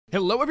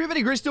Hello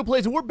everybody,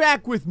 GrayStillPlays, and we're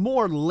back with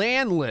more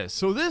Landless.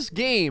 So this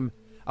game,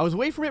 I was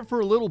away from it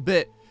for a little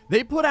bit.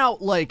 They put out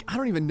like, I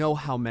don't even know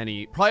how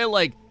many, probably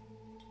like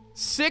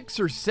 6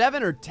 or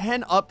 7 or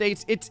 10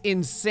 updates. It's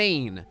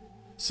insane.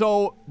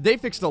 So they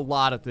fixed a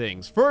lot of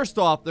things. First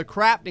off, the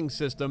crafting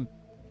system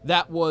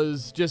that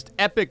was just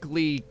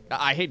epically,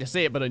 I hate to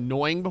say it, but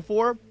annoying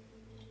before,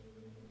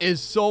 is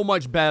so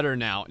much better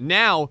now.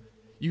 Now,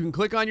 you can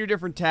click on your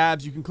different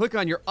tabs, you can click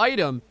on your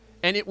item,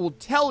 and it will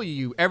tell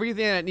you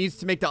everything that needs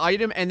to make the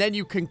item, and then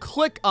you can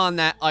click on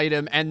that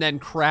item and then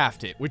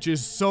craft it, which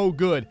is so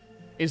good,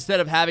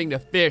 instead of having to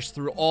fish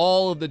through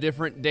all of the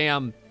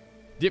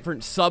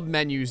different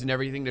sub-menus and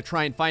everything to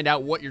try and find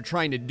out what you're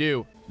trying to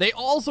do. They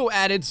also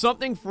added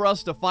something for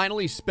us to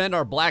finally spend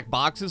our black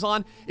boxes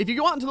on. If you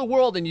go out into the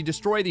world and you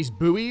destroy these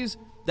buoys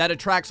that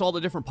attracts all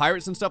the different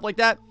pirates and stuff like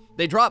that,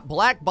 they drop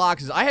black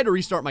boxes. I had to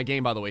restart my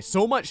game, by the way.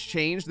 So much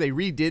changed. They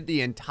redid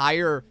the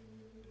entire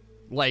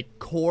like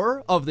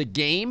core of the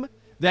game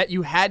that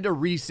you had to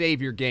resave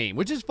your game,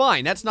 which is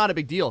fine. That's not a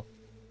big deal.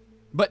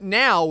 But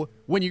now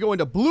when you go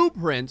into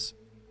blueprints,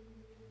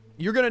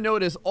 you're gonna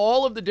notice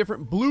all of the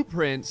different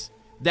blueprints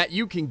that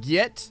you can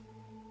get,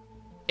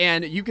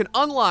 and you can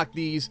unlock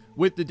these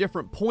with the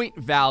different point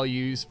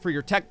values for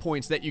your tech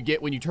points that you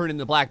get when you turn in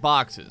the black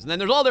boxes. And then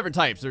there's all different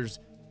types. There's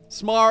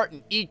smart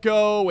and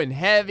eco and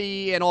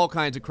heavy and all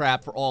kinds of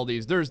crap for all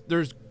these. There's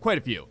quite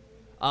a few.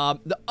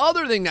 The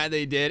other thing that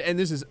they did, and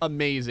this is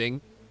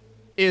amazing,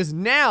 is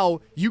now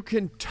you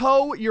can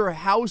tow your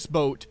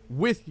houseboat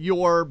with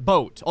your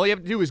boat. All you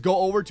have to do is go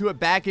over to it,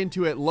 back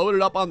into it, load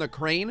it up on the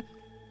crane,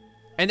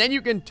 and then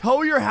you can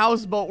tow your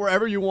houseboat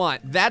wherever you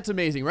want. That's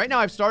amazing. Right now,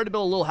 I've started to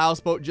build a little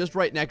houseboat just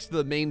right next to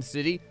the main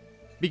city,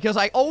 because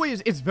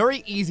it's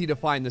very easy to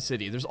find the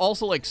city. There's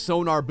also like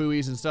sonar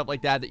buoys and stuff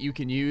like that that you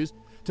can use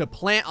to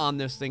plant on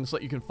this thing so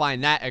that you can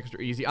find that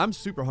extra easy. I'm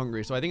super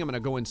hungry, so I think I'm gonna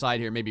go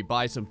inside here, maybe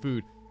buy some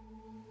food.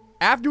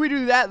 After we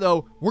do that,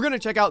 though, we're going to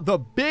check out the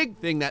big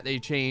thing that they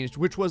changed,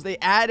 which was they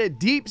added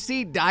deep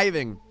sea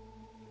diving.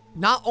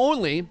 Not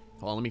only,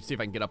 hold on, let me see if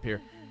I can get up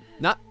here.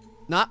 Not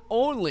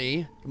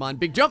only, come on,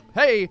 big jump,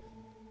 hey.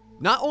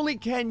 Not only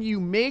can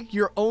you make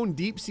your own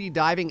deep sea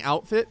diving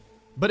outfit,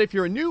 but if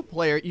you're a new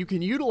player, you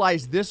can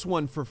utilize this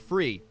one for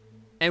free.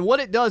 And what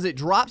it does, it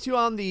drops you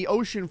on the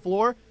ocean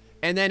floor,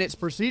 and then it's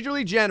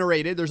procedurally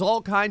generated. There's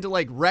all kinds of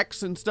like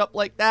wrecks and stuff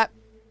like that.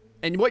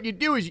 And what you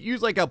do is you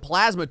use like a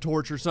plasma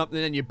torch or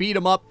something, and you beat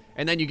them up,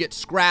 and then you get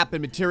scrap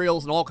and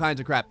materials and all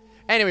kinds of crap.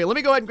 Anyway, let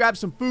me go ahead and grab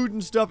some food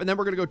and stuff, and then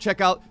we're going to go check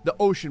out the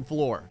ocean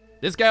floor.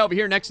 This guy over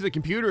here next to the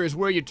computer is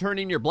where you turn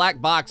in your black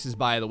boxes,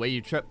 by the way.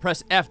 You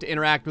press F to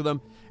interact with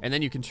them, and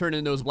then you can turn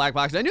in those black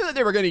boxes. I knew that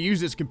they were going to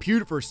use this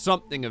computer for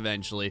something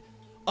eventually.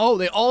 Oh,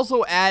 they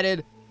also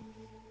added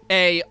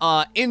a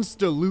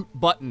insta-loot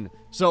button.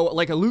 So,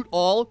 like a loot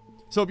all.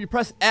 So if you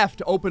press F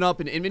to open up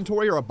an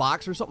inventory or a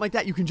box or something like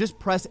that, you can just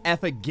press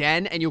F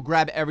again and you'll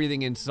grab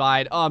everything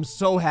inside. Oh, I'm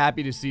so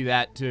happy to see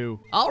that too.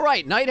 All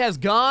right, night has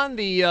gone.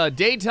 The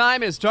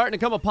daytime is starting to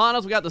come upon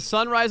us. We got the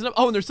sun rising up.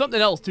 Oh, and there's something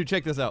else too.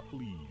 Check this out.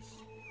 Please.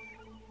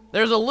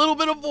 There's a little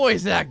bit of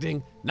voice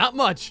acting. Not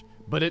much,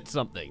 but it's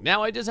something.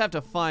 Now I just have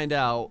to find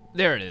out.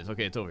 There it is.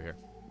 Okay, it's over here.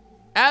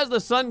 As the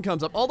sun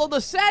comes up, although the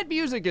sad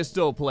music is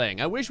still playing,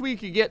 I wish we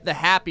could get the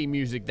happy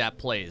music that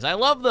plays. I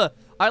love the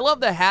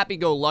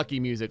happy-go-lucky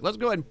music. Let's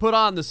go ahead and put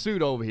on the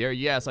suit over here.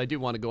 Yes, I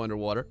do want to go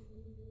underwater.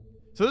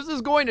 So this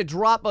is going to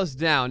drop us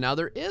down. Now,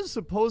 there is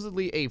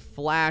supposedly a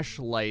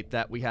flashlight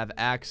that we have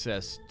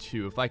access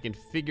to, if I can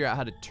figure out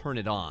how to turn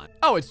it on.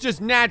 Oh, it's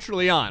just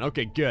naturally on.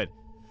 Okay, good.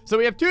 So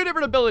we have two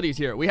different abilities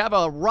here. We have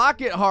a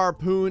rocket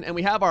harpoon, and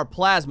we have our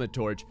plasma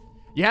torch.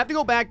 You have to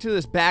go back to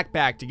this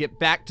backpack to get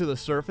back to the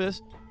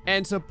surface.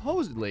 And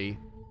supposedly,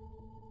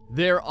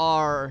 there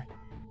are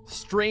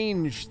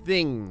strange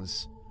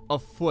things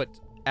afoot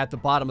at the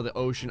bottom of the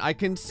ocean. I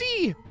can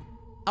see,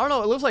 I don't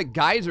know, it looks like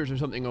geysers or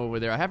something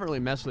over there. I haven't really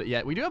messed with it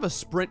yet. We do have a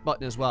sprint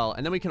button as well.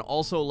 And then we can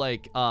also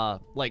like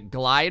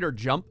glide or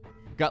jump.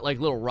 Got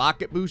like little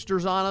rocket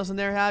boosters on us and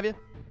there have you.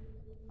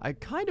 I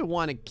kind of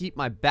want to keep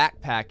my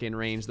backpack in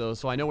range though,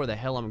 so I know where the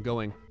hell I'm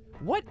going.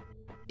 What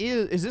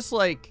is this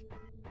like?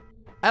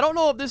 I don't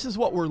know if this is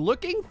what we're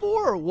looking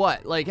for or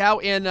what. Like how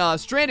in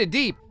Stranded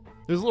Deep,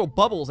 there's little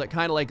bubbles that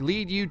kind of like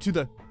lead you to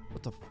the,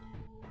 what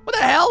the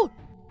hell?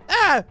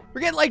 Ah, we're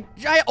getting like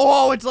giant,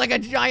 oh, it's like a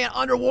giant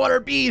underwater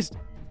beast.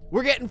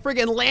 We're getting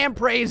friggin'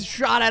 lampreys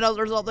shot at us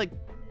or something.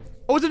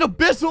 Oh, it's an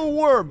abyssal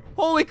worm.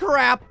 Holy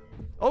crap.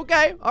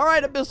 Okay, all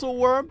right, abyssal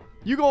worm.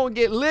 You gonna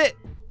get lit.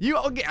 You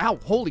gonna get, ow,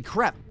 holy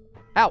crap.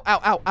 Ow,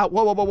 ow, ow, ow,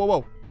 whoa, whoa, whoa, whoa,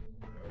 whoa.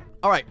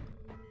 All right,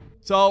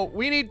 so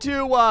we need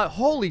to,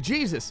 holy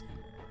Jesus.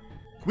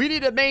 We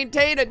need to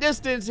maintain a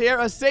distance here,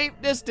 a safe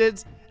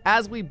distance,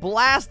 as we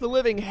blast the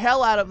living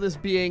hell out of this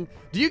being.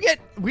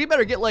 We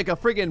better get like a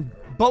friggin'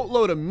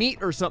 boatload of meat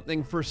or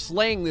something for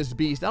slaying this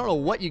beast. I don't know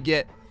what you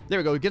get. There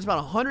we go. It gets about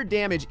 100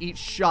 damage each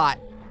shot.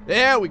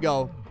 There we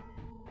go.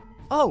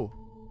 Oh.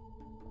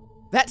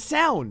 That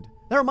sound.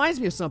 That reminds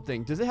me of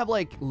something. Does it have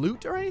like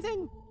loot or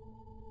anything?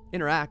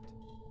 Interact.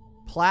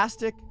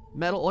 Plastic,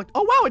 metal,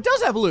 oh wow, it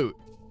does have loot.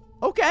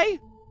 Okay.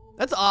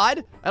 That's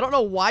odd. I don't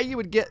know why you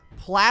would get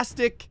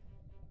plastic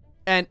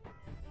and...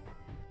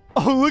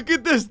 Oh, look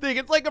at this thing.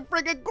 It's like a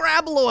freaking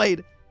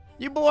grabloid.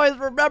 You boys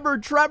remember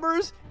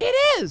Tremors? It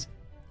is.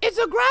 It's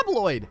a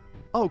grabloid.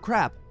 Oh,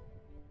 crap.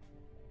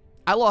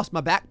 I lost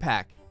my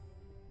backpack.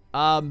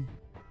 I'm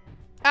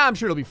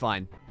sure it'll be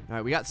fine. All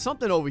right, we got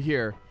something over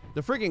here.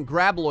 The freaking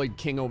grabloid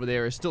king over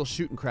there is still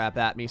shooting crap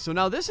at me. So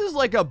now this is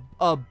like a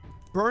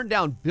burned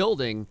down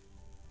building.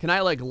 Can I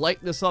like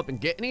light this up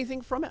and get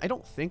anything from it? I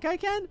don't think I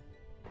can.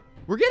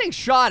 We're getting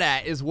shot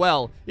at as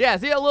well. Yeah,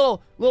 see a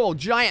little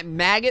giant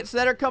maggots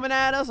that are coming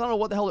at us? I don't know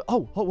what the hell.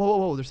 Oh, whoa, whoa,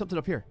 whoa, there's something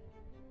up here.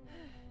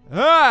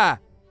 Ah!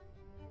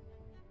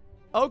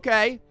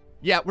 Okay.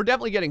 Yeah, we're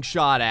definitely getting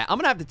shot at. I'm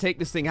gonna have to take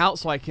this thing out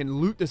so I can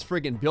loot this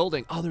friggin'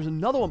 building. Oh, there's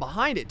another one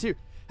behind it too.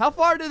 How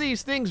far do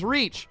these things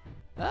reach?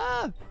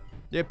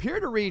 They appear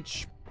to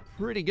reach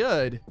pretty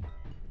good.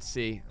 Let's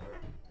see.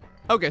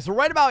 Okay, so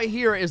right about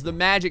here is the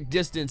magic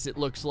distance, it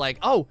looks like.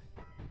 Oh,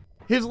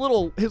 his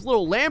little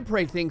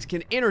lamprey things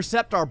can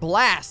intercept our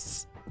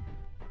blasts.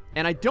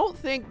 And I don't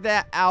think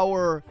that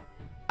our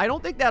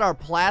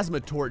plasma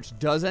torch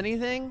does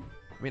anything.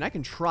 I mean, I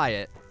can try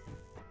it.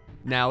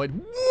 Now it,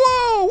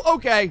 whoa,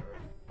 okay.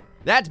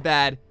 That's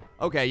bad.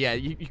 Okay, yeah,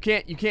 you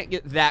can't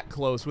get that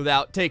close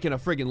without taking a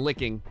friggin'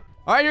 licking.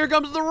 All right, here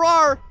comes the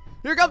roar.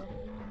 Here comes.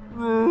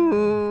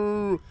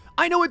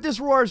 I know what this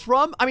roar is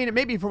from. I mean, it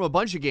may be from a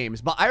bunch of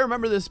games, but I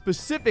remember this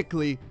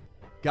specifically.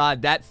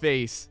 God, that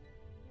face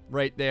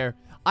right there.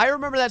 I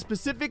remember that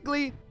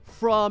specifically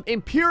from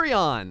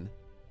Empyrean.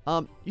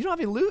 You don't have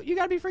any loot? You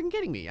gotta be freaking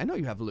kidding me. I know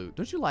you have loot.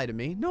 Don't you lie to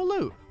me. No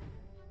loot.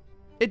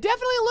 It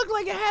definitely looked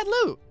like it had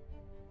loot.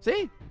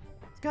 See?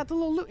 It's got the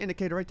little loot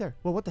indicator right there.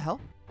 Well, what the hell?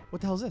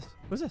 What the hell is this?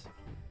 What's this?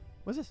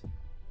 What's this?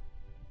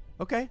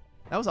 Okay,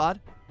 that was odd.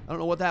 I don't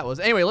know what that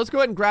was. Anyway, let's go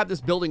ahead and grab this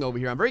building over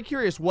here. I'm very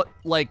curious what,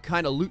 like,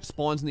 kind of loot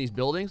spawns in these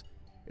buildings.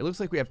 It looks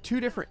like we have 2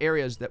 different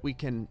areas that we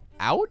can...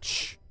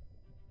 Ouch!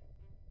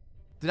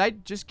 Did I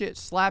just get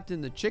slapped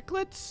in the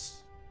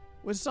chiclets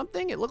with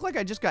something? It looked like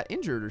I just got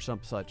injured or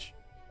some such.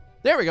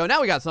 There we go.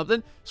 Now we got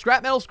something.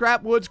 Scrap metal,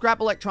 scrap wood, scrap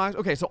electronics.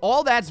 Okay, so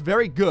all that's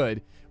very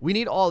good. We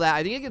need all that.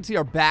 I think you can see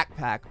our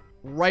backpack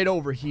right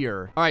over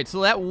here. All right,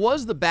 so that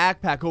was the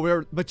backpack over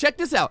here. But check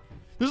this out.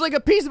 There's like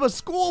a piece of a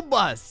school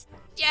bus.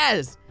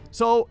 Yes!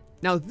 So,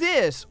 now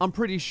this, I'm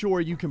pretty sure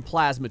you can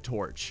plasma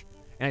torch.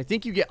 And I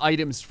think you get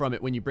items from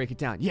it when you break it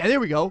down. Yeah, there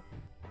we go.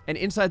 And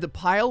inside the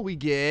pile, we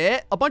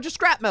get a bunch of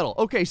scrap metal.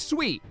 Okay,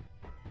 sweet.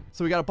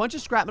 So we got a bunch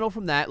of scrap metal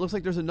from that. Looks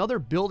like there's another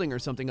building or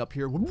something up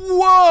here.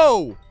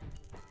 Whoa!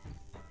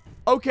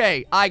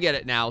 Okay, I get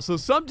it now. So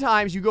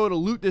sometimes you go to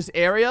loot this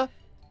area,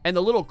 and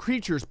the little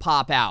creatures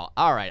pop out.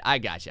 All right, I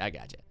got you, I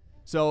got you.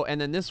 So, and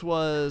then this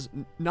was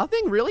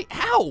nothing really?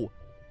 Ow!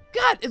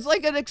 God, it's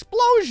like an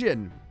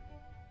explosion.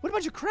 What a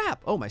bunch of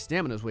crap. Oh, my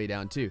stamina's way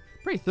down too.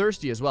 Pretty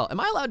thirsty as well. Am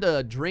I allowed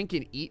to drink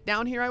and eat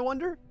down here, I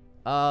wonder?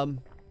 Oh,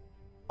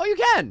 you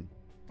can.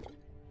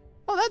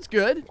 Oh, that's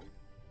good.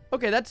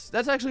 Okay, that's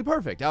actually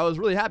perfect. I was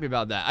really happy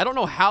about that. I don't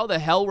know how the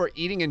hell we're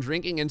eating and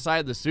drinking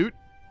inside the suit,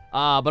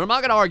 but I'm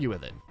not gonna argue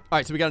with it. All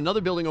right, so we got another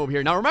building over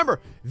here. Now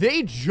remember,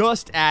 they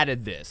just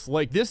added this.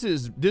 Like this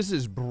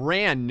is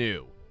brand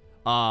new.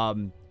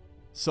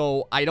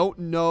 So I don't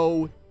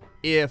know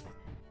if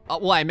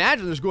well, I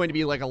imagine there's going to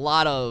be like a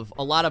lot of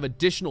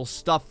additional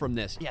stuff from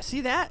this. Yeah, see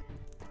that?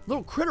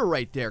 Little critter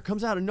right there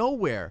comes out of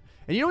nowhere.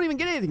 And you don't even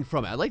get anything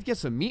from it. I'd like to get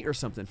some meat or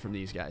something from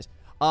these guys.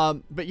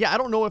 But yeah, I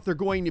don't know if they're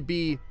going to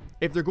be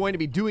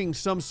doing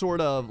some sort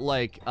of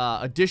like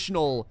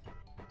additional,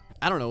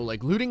 I don't know,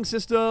 like looting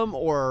system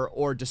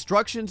or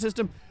destruction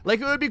system. Like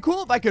it would be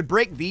cool if I could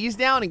break these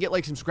down and get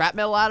like some scrap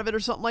metal out of it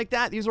or something like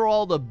that. These are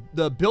all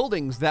the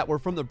buildings that were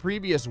from the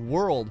previous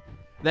world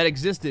that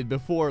existed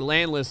before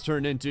Landless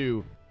turned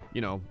into,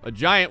 you know, a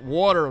giant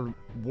water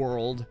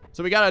world.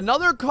 So we got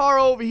another car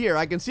over here.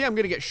 I can see I'm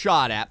gonna get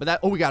shot at, but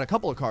that, oh, we got a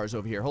couple of cars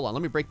over here. Hold on,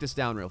 let me break this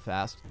down real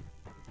fast.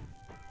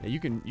 Yeah, you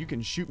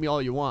can shoot me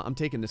all you want. I'm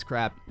taking this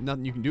crap.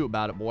 Nothing you can do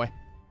about it, boy.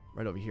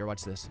 Right over here,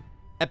 watch this.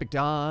 Epic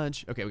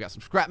dodge. Okay, we got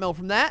some scrap metal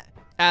from that,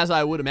 as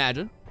I would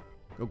imagine.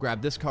 Go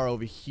grab this car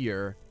over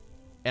here.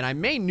 And I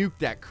may nuke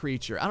that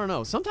creature. I don't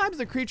know. Sometimes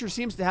the creature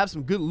seems to have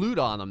some good loot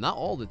on them. Not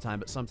all the time,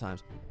 but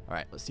sometimes. All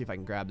right, let's see if I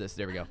can grab this.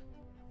 There we go.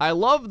 I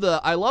love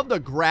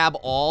the grab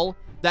all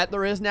that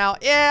there is now.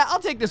 Yeah, I'll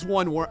take this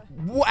one.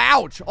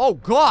 Ouch. Oh,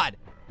 God.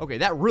 Okay,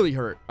 that really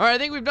hurt. All right, I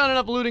think we've done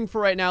enough looting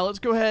for right now. Let's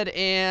go ahead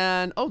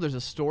and... Oh, there's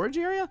a storage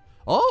area?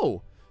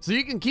 Oh, so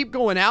you can keep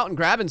going out and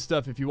grabbing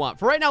stuff if you want.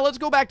 For right now, let's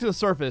go back to the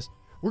surface.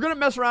 We're going to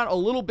mess around a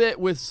little bit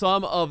with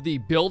some of the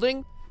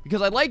building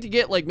because I'd like to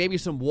get, like, maybe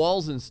some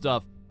walls and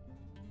stuff.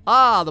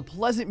 Ah, the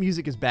pleasant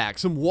music is back.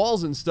 Some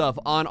walls and stuff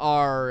on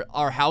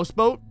our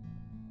houseboat.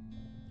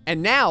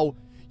 And now...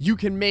 you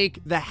can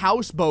make the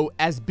houseboat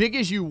as big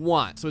as you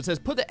want. So it says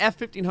put the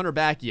F-1500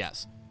 back,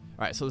 yes.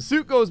 All right, so the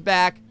suit goes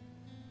back.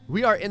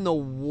 We are in the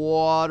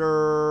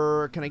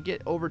water. Can I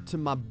get over to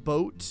my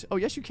boat? Oh,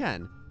 yes, you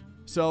can.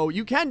 So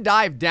you can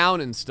dive down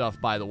and stuff,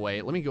 by the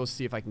way. Let me go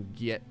see if I can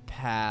get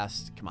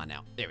past. Come on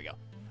now. There we go.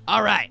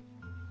 All right.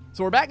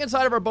 So we're back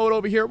inside of our boat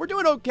over here. We're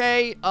doing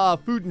okay,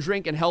 food and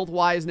drink and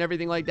health-wise and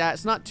everything like that.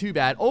 It's not too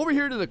bad. Over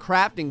here to the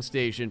crafting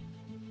station.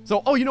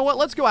 So, oh, you know what?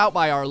 Let's go out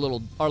by our little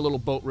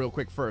boat real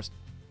quick first.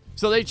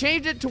 So they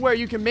changed it to where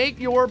you can make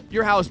your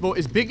houseboat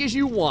as big as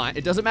you want.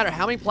 It doesn't matter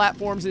how many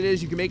platforms it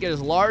is. You can make it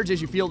as large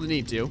as you feel the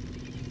need to.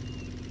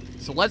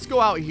 So let's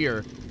go out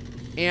here.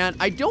 And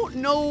I don't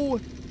know...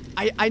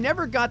 I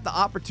never got the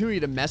opportunity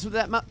to mess with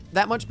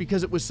that much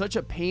because it was such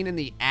a pain in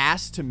the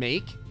ass to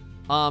make.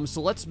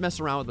 So let's mess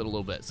around with it a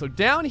little bit. So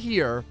down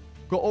here,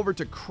 go over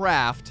to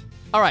craft.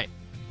 All right.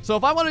 So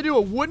if I want to do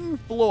a wooden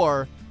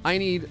floor, I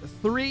need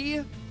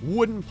 3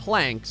 wooden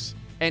planks,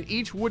 and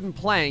each wooden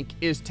plank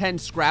is 10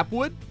 scrap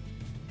wood.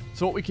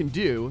 So what we can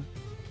do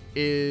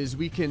is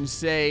we can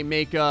say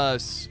make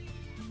us,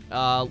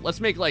 let's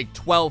make like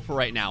 12 for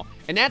right now.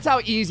 And that's how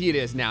easy it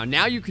is now.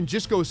 Now you can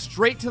just go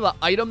straight to the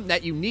item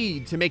that you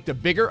need to make the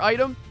bigger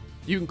item.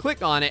 You can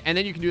click on it, and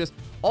then you can do this.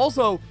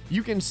 Also,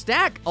 you can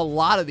stack a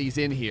lot of these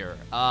in here.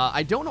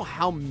 I don't know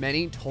how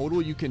many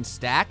total you can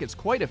stack. It's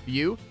quite a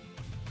few.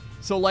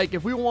 So, like,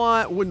 if we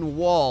want wooden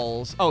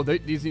walls... Oh,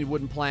 these need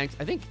wooden planks.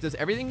 I think, does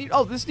everything need...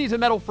 Oh, this needs a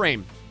metal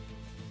frame.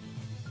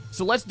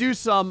 So, let's do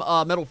some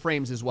metal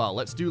frames as well.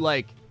 Let's do,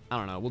 like... I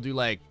don't know. We'll do,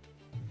 like,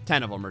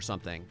 10 of them or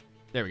something.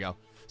 There we go.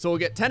 So, we'll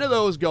get 10 of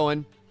those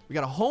going. We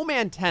got a home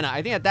antenna.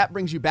 I think that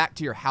brings you back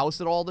to your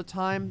house at all the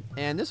time.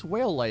 And this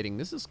whale lighting,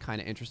 this is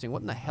kind of interesting.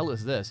 What in the hell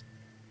is this?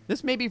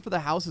 This may be for the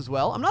house as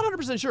well. I'm not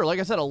 100% sure. Like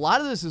I said, a lot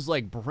of this is,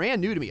 like,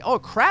 brand new to me. Oh, a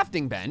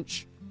crafting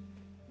bench.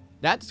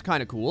 That's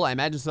kind of cool. I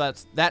imagine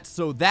that's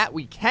so that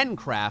we can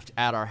craft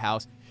at our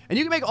house. And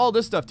you can make all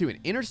this stuff, too. An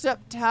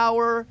intercept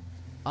tower.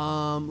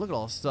 Look at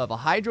all this stuff. A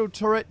hydro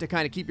turret to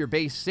kind of keep your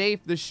base safe.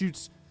 This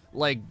shoots,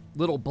 like,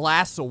 little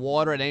blasts of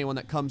water at anyone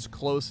that comes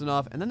close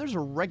enough. And then there's a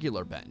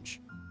regular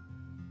bench.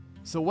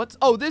 So what's...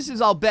 Oh, this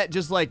is, I'll bet,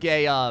 just like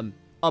a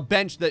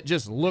bench that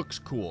just looks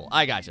cool.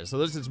 I gotcha. So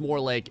this is more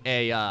like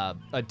a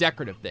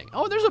decorative thing.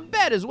 Oh, there's a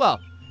bed as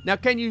well. Now,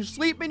 can you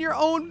sleep in your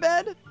own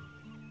bed?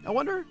 I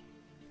wonder...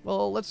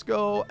 Well, let's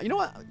go. You know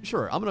what?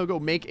 Sure, I'm going to go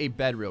make a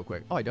bed real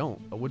quick. Oh, I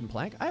don't. A wooden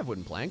plank? I have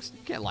wooden planks.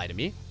 You can't lie to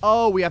me.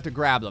 Oh, we have to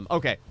grab them.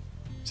 Okay.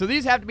 So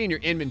these have to be in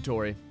your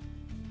inventory.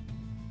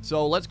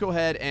 So let's go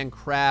ahead and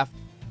craft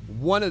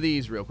one of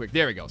these real quick.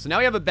 There we go. So now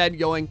we have a bed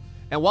going.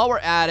 And while we're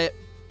at it,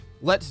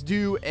 let's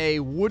do a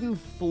wooden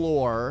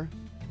floor.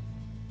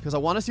 Because I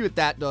want to see what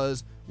that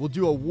does. We'll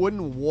do a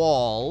wooden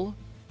wall.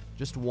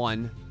 Just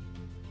one.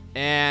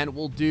 And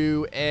we'll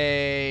do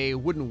a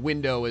wooden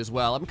window as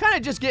well. I'm kind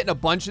of just getting a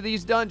bunch of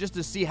these done just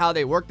to see how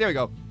they work. There we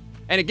go.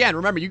 And again,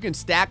 remember, you can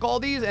stack all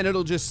these and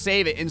it'll just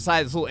save it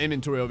inside this little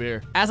inventory over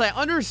here. As I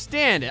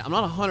understand it, I'm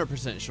not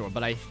 100% sure,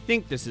 but I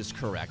think this is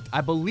correct.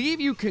 I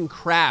believe you can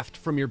craft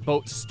from your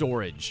boat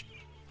storage.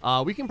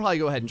 We can probably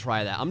go ahead and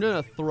try that. I'm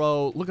going to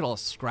throw, look at all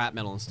the scrap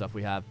metal and stuff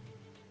we have.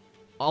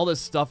 All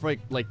this stuff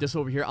like this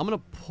over here. I'm going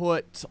to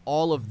put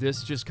all of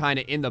this just kind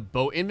of in the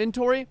boat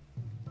inventory.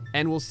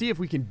 And we'll see if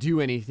we can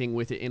do anything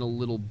with it in a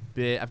little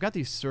bit. I've got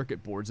these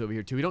circuit boards over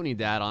here, too. We don't need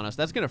that on us.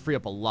 That's going to free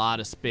up a lot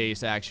of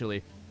space,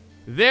 actually.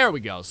 There we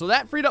go. So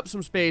that freed up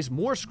some space.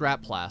 More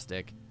scrap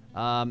plastic.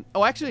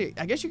 Oh, actually,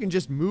 I guess you can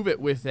just move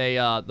it with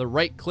the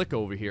right click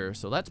over here.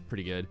 So that's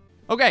pretty good.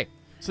 Okay.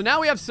 So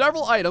now we have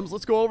several items.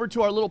 Let's go over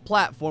to our little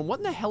platform. What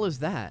in the hell is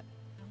that?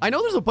 I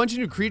know there's a bunch of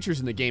new creatures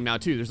in the game now,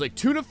 too. There's, like,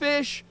 tuna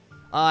fish,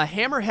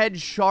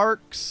 hammerhead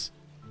sharks...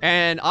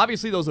 And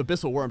obviously those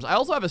abyssal worms. I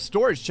also have a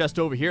storage chest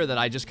over here that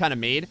I just kind of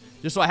made,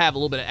 just so I have a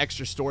little bit of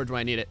extra storage when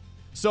I need it.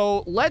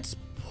 So let's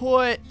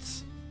put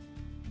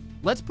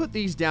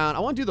these down. I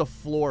want to do the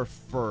floor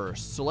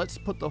first. So let's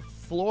put the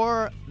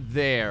floor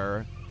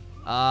there.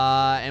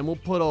 And we'll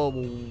put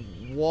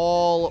a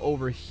wall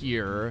over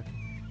here.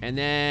 And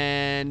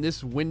then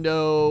this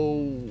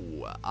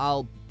window,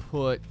 I'll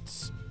put...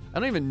 I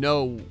don't even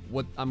know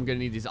what I'm going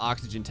to need these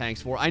oxygen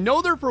tanks for. I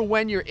know they're for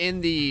when you're in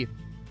the...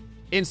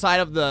 inside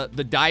of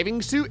the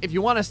diving suit. If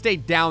you want to stay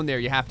down there,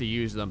 you have to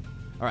use them.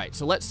 All right,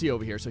 so let's see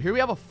over here. So here we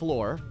have a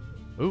floor.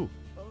 Ooh.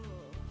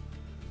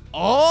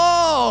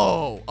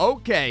 Oh,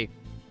 okay.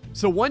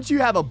 So once you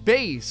have a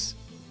base,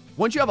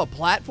 once you have a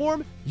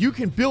platform, you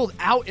can build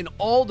out in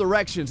all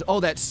directions. Oh,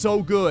 that's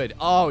so good.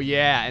 Oh,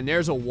 yeah, and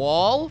there's a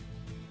wall.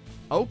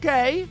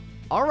 Okay,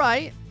 all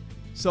right.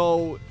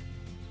 So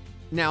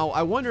now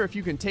I wonder if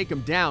you can take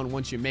them down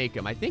once you make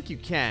them. I think you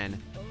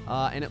can.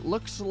 And it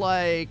looks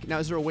like... Now,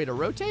 is there a way to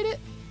rotate it?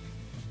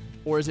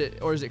 Or is it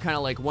kind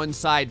of like one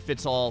side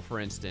fits all, for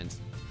instance?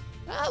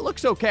 It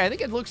looks okay. I think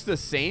it looks the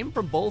same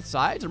from both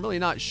sides. I'm really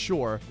not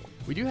sure.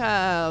 We do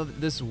have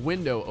this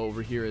window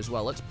over here as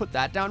well. Let's put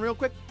that down real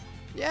quick.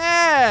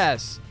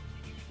 Yes!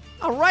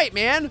 All right,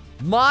 man.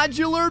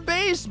 Modular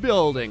base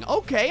building.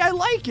 Okay, I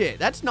like it.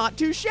 That's not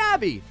too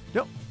shabby.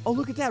 No. Oh,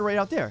 look at that right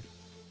out there.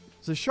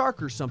 There's a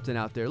shark or something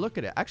out there. Look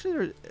at it.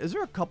 Actually, is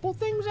there a couple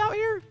things out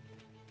here?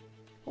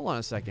 Hold on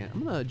a second.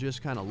 I'm going to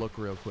just kind of look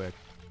real quick.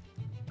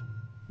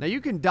 Now, you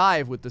can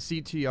dive with the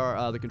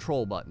CTR, the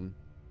control button.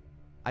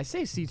 I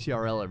say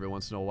CTRL every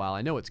once in a while.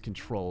 I know it's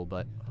control,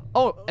 but...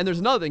 Oh, and there's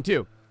another thing,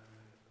 too.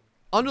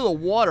 Under the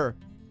water,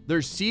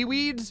 there's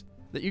seaweeds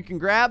that you can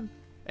grab.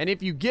 And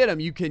if you get them,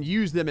 you can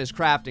use them as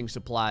crafting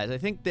supplies. I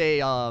think they,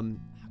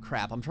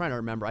 crap, I'm trying to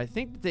remember. I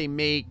think they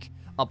make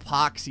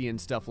epoxy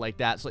and stuff like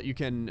that so that you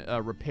can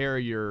repair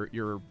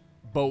your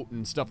boat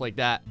and stuff like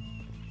that.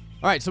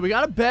 All right, so we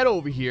got a bed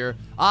over here.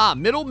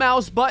 Middle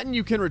mouse button,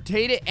 you can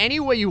rotate it any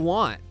way you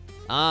want.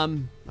 All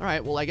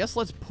right, well, I guess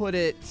let's put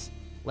it,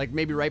 like,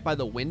 maybe right by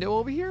the window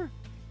over here?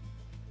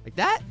 Like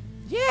that?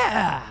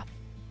 Yeah!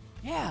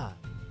 Yeah.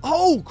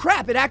 Oh,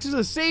 crap, it acts as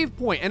a save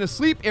point and a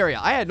sleep area.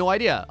 I had no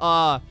idea.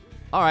 All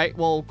right,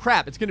 well,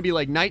 crap, it's gonna be,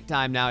 like,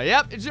 nighttime now.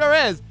 Yep, it sure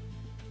is.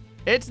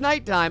 It's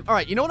nighttime. All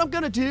right, you know what I'm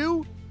gonna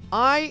do?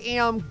 I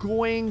am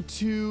going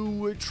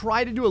to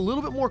try to do a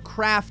little bit more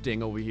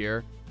crafting over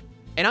here.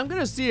 And I'm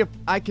gonna see if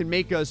I can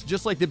make us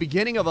just like the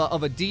beginning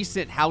of a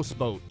decent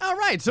houseboat. All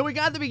right, so we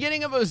got the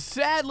beginning of a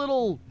sad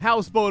little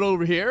houseboat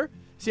over here.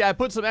 See, I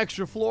put some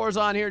extra floors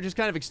on here, just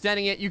kind of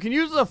extending it. You can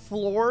use the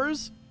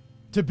floors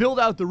to build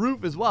out the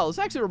roof as well. This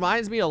actually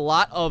reminds me a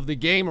lot of the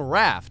game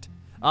Raft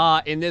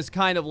in this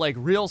kind of like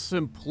real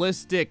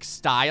simplistic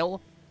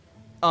style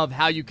of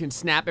how you can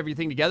snap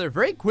everything together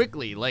very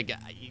quickly. Like,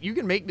 you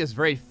can make this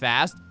very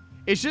fast.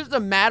 It's just a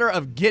matter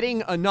of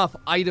getting enough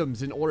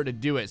items in order to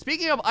do it.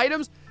 Speaking of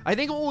items, I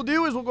think what we'll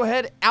do is we'll go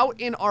ahead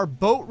out in our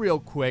boat real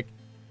quick,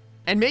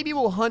 and maybe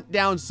we'll hunt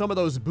down some of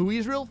those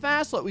buoys real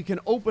fast so that we can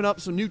open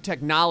up some new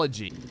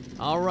technology.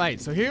 All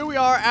right, so here we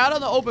are out on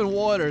the open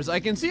waters.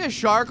 I can see a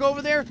shark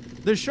over there.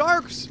 The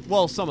sharks,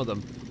 well, some of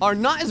them, are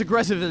not as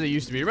aggressive as they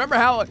used to be. Remember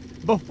how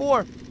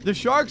before the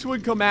sharks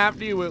would come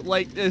after you with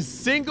like this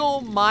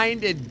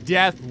single-minded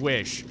death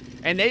wish,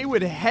 and they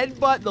would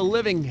headbutt the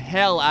living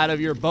hell out of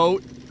your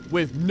boat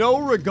with no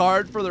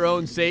regard for their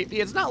own safety.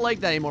 It's not like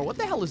that anymore. What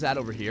the hell is that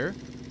over here?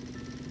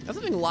 That's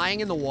something lying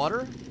in the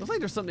water? Looks like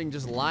there's something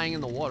just lying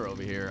in the water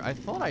over here. I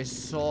thought I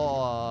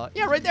saw...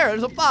 Yeah, right there.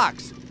 There's a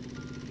box.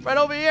 Right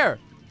over here.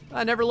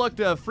 I never looked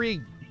a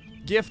free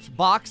gift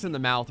box in the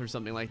mouth or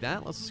something like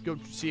that. Let's go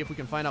see if we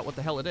can find out what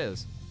the hell it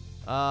is.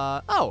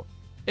 Oh.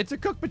 It's a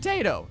cooked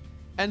potato.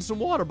 And some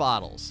water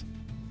bottles.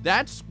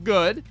 That's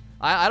good.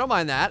 I don't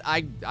mind that.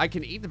 I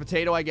can eat the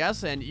potato, I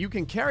guess, and you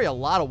can carry a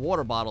lot of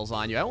water bottles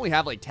on you. I only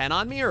have like 10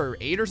 on me, or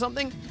 8 or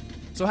something.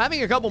 So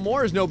having a couple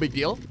more is no big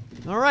deal.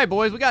 All right,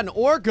 boys, we got an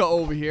orca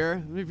over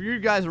here. If you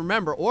guys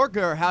remember,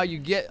 orca are how you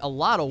get a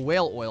lot of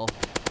whale oil.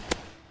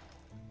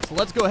 So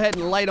let's go ahead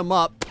and light them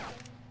up.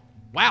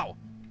 Wow,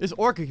 this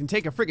orca can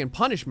take a friggin'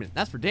 punishment.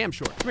 That's for damn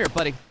sure. Come here,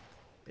 buddy.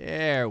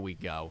 There we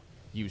go,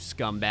 you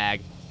scumbag.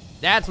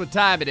 That's what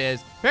time it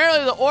is.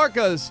 Apparently the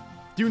orcas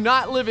do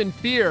not live in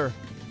fear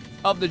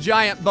of the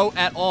giant boat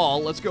at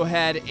all. Let's go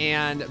ahead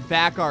and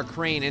back our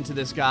crane into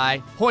this guy.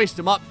 Hoist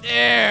him up.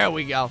 There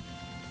we go.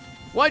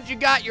 Once you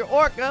got your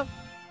orca,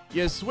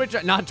 you switch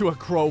it, not to a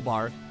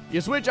crowbar.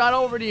 You switch on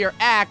over to your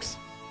axe,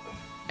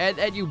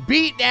 and you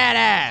beat that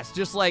ass,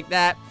 just like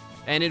that.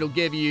 And it'll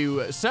give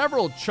you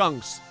several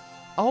chunks.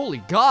 Holy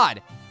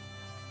God.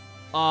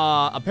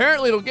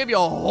 Apparently it'll give you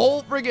a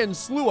whole friggin'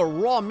 slew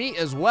of raw meat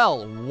as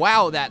well.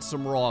 Wow, that's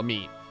some raw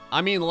meat.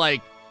 I mean,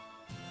 like,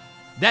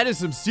 that is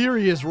some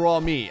serious raw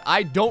meat.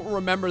 I don't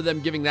remember them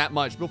giving that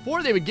much.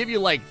 Before, they would give you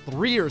like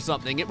 3 or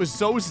something. It was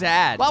so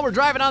sad. While we're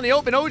driving on the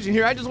open ocean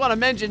here, I just want to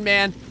mention,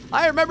 man,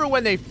 I remember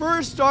when they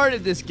first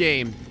started this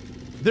game,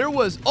 there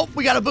was, oh,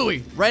 we got a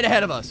buoy right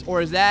ahead of us.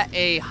 Or is that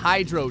a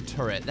hydro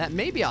turret? That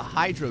may be a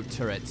hydro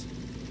turret.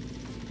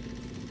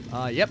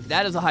 Yep,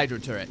 that is a hydro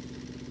turret.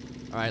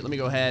 All right, let me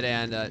go ahead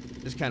and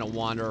just kind of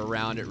wander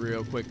around it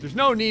real quick. There's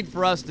no need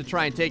for us to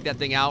try and take that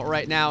thing out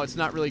right now. It's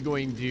not really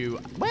going to,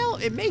 well,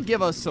 it may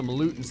give us some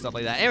loot and stuff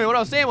like that. Anyway, what I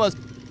was saying was,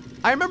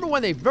 I remember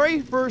when they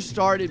very first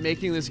started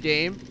making this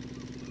game,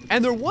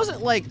 and there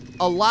wasn't like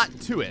a lot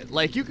to it.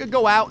 Like, you could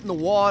go out in the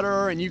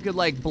water and you could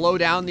like blow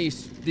down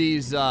these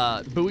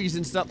buoys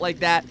and stuff like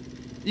that.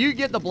 You could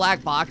get the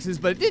black boxes,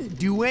 but it didn't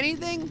do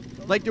anything.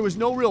 Like, there was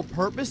no real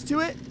purpose to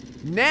it.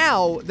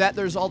 Now that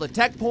there's all the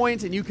tech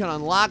points and you can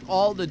unlock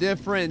all the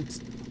different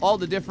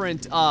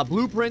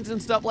blueprints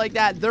and stuff like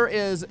that, there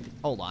is,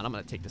 hold on, I'm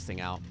gonna take this thing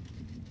out.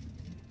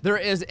 There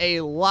is a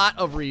lot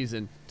of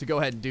reason to go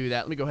ahead and do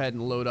that. Let me go ahead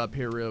and load up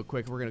here real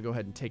quick. We're gonna go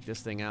ahead and take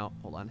this thing out.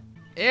 Hold on.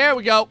 There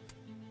we go.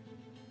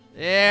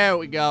 There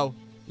we go.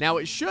 Now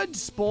it should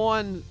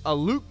spawn a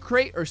loot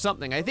crate or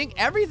something. I think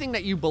everything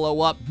that you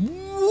blow up.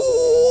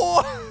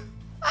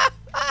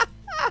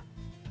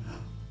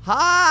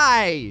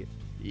 Hi.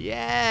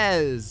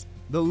 Yes,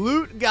 the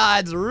loot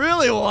gods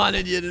really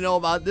wanted you to know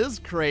about this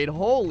crate.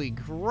 Holy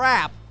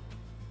crap.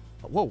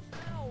 Whoa.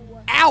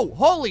 Ow,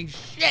 holy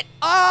shit.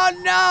 Oh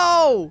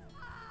no.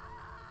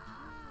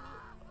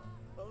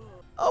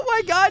 Oh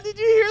my God, did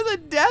you hear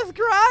the death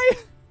cry?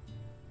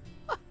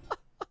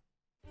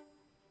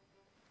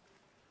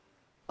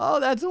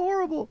 Oh, that's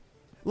horrible.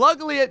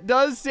 Luckily, it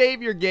does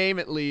save your game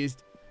at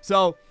least.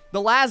 So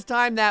the last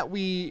time that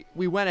we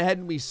went ahead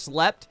and we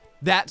slept,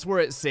 that's where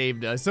it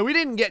saved us. So we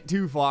didn't get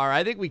too far.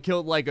 I think we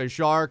killed like a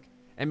shark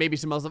and maybe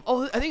some other stuff.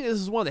 Oh, I think this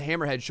is one of the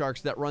hammerhead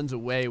sharks that runs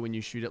away when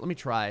you shoot it. Let me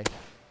try.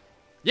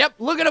 Yep,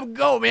 look at him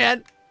go,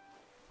 man.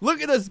 Look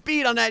at the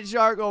speed on that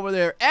shark over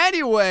there.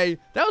 Anyway,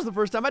 that was the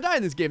first time I died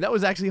in this game. That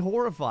was actually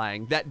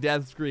horrifying, that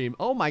death scream.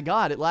 Oh my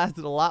god, it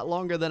lasted a lot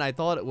longer than I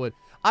thought it would.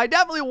 I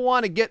definitely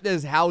want to get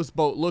this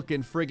houseboat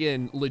looking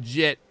friggin'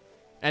 legit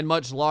and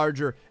much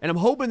larger. And I'm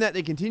hoping that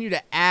they continue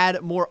to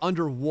add more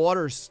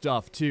underwater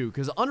stuff too,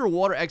 because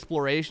underwater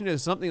exploration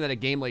is something that a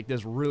game like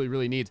this really,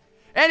 really needs.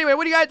 Anyway,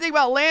 what do you guys think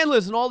about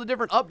Landless and all the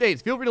different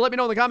updates? Feel free to let me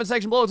know in the comment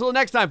section below. Until the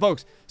next time,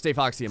 folks, stay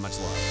foxy and much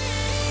love.